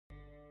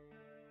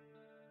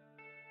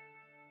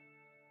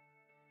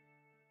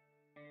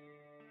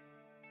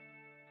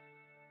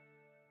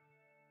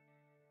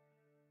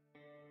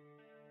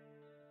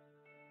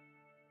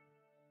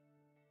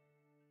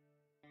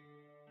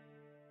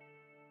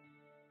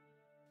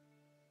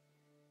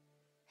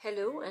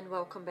Hello and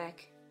welcome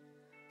back.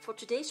 For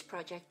today's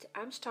project,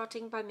 I'm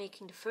starting by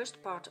making the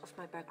first part of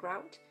my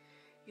background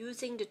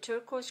using the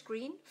turquoise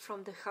green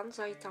from the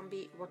Gansai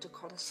Tambi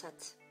watercolor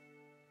set.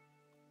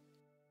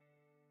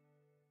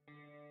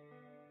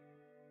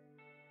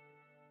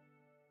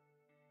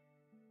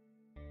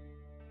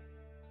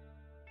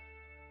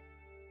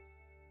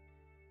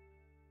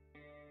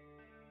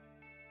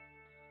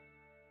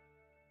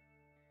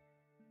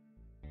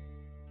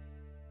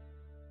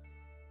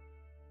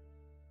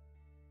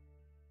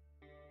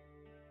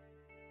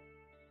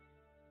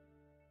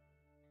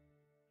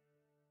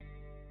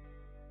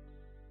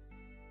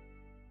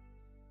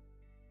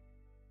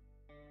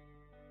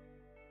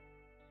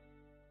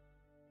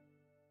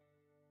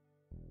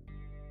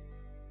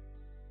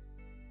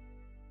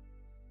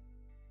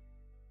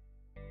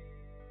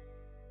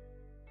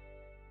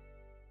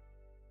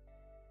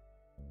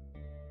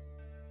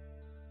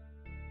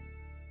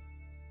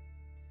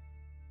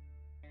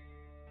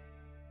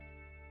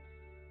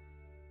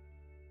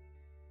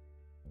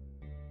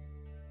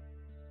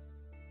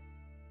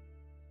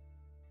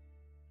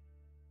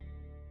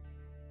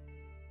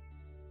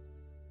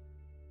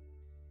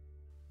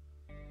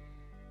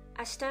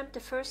 I stamped the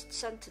first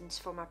sentence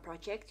for my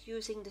project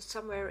using the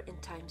Somewhere in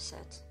Time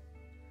set.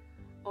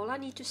 All I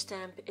need to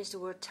stamp is the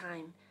word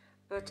time,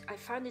 but I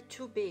find it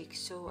too big,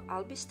 so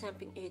I'll be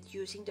stamping it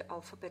using the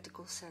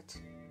alphabetical set.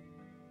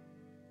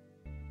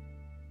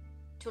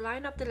 To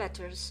line up the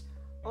letters,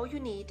 all you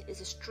need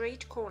is a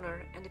straight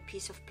corner and a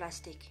piece of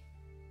plastic.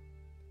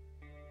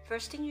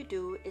 First thing you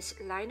do is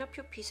line up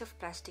your piece of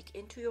plastic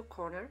into your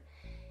corner,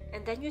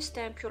 and then you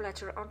stamp your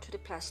letter onto the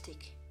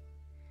plastic.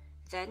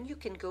 Then you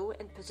can go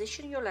and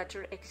position your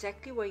letter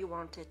exactly where you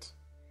want it.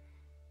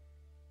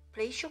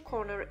 Place your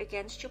corner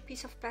against your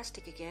piece of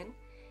plastic again,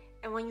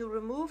 and when you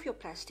remove your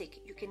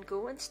plastic, you can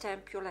go and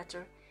stamp your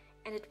letter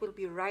and it will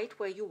be right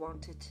where you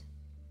want it.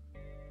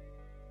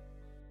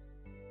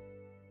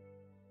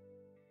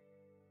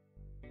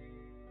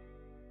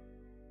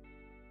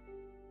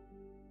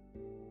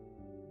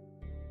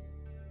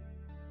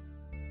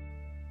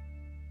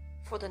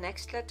 For the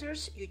next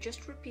letters, you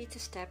just repeat the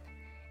step,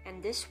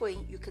 and this way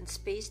you can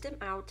space them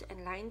out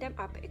and line them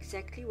up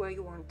exactly where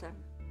you want them.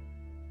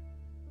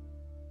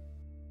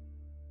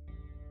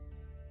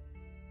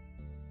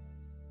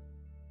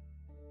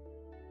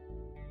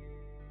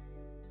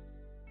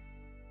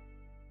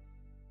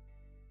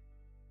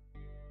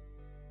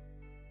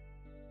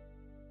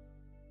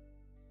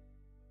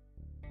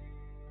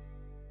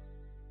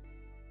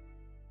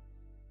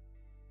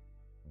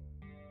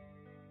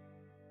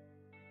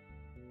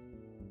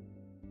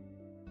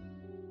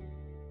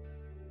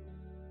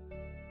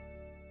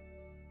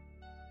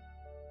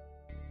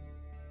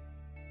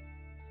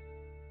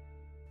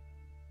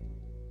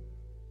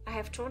 I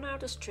have drawn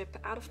out a strip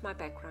out of my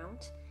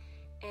background,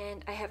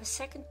 and I have a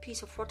second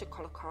piece of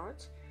watercolor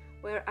card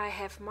where I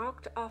have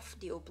marked off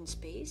the open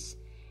space,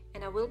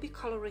 and I will be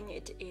coloring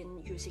it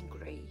in using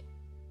grey.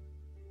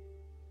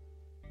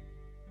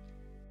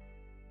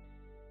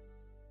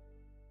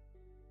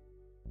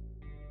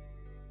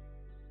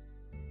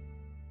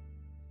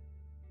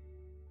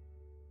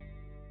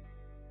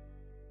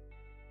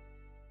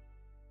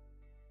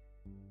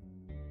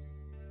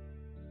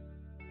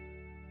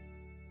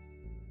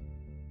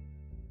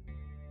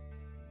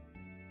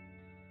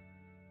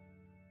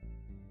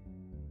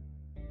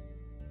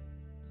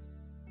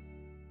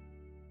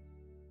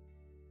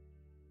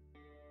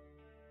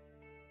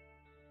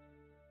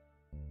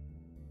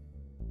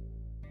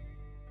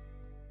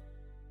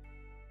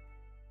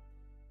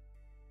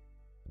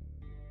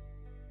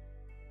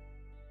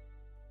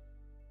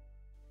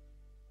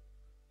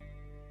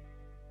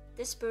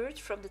 This bird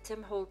from the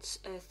Tim Holtz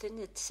Thin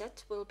Knit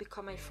set will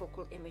become a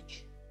focal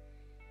image.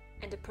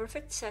 And the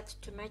perfect set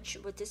to match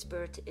with this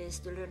bird is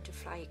the Learn to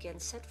Fly Again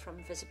set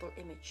from Visible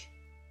Image.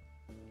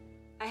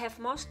 I have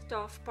masked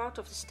off part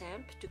of the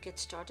stamp to get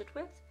started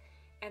with,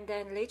 and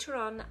then later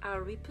on I'll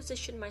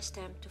reposition my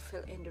stamp to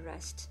fill in the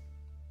rest.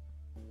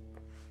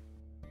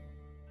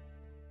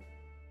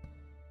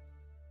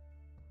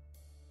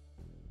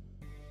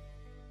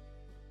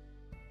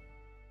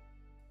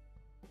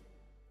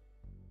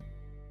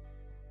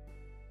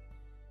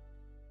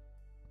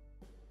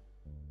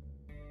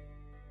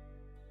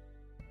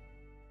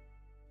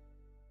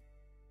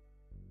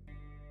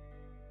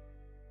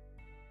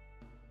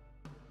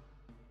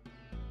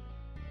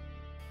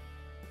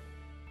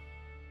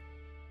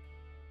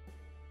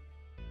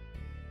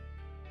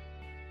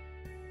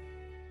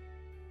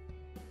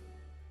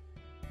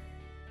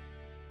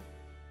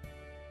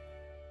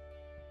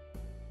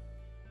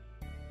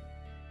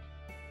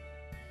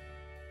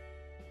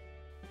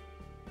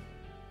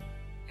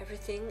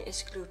 Everything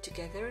is glued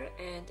together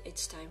and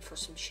it's time for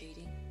some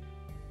shading.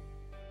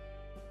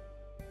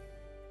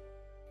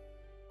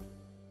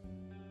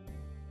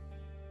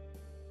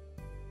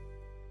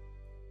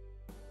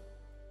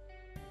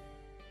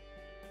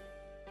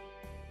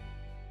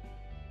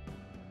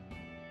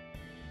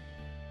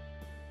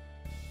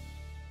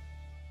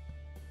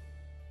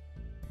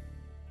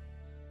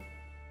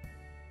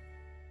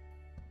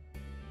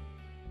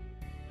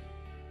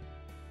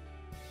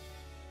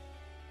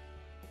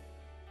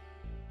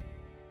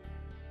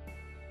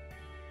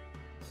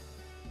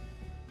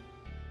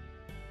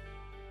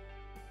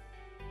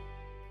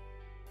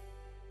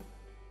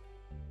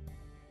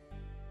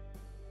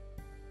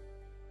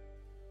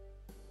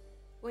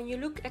 When you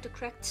look at the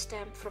cracked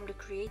stamp from the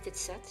created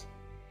set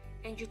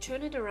and you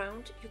turn it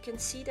around, you can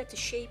see that the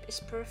shape is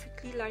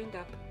perfectly lined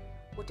up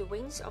with the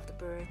wings of the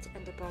bird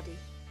and the body.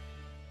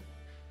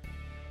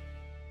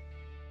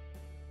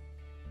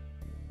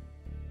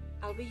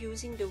 I'll be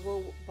using the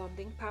wool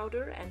bonding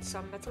powder and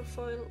some metal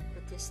foil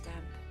with this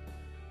stamp.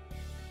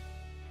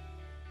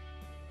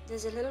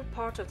 There's a little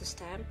part of the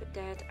stamp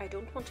that I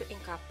don't want to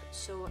ink up,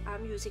 so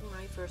I'm using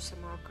my Versa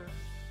marker.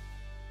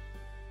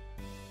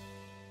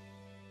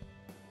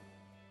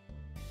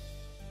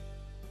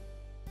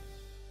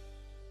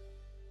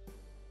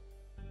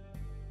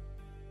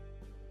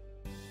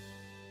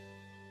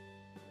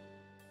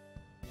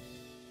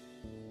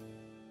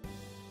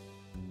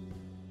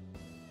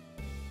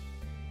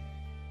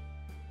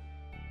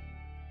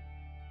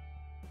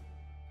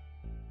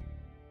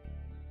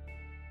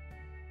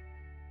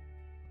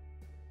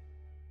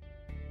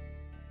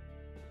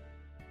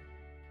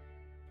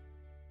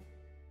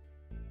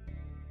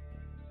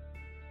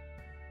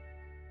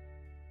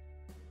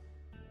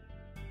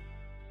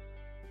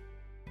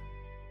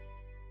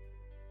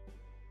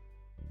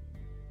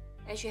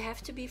 As you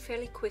have to be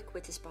fairly quick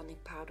with this bonding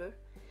powder,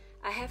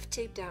 I have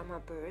taped down my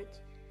bird,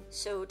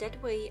 so that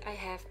way I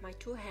have my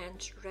two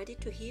hands ready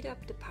to heat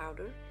up the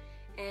powder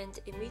and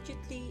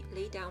immediately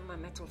lay down my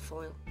metal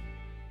foil.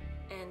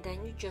 And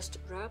then you just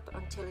rub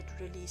until it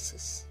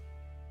releases.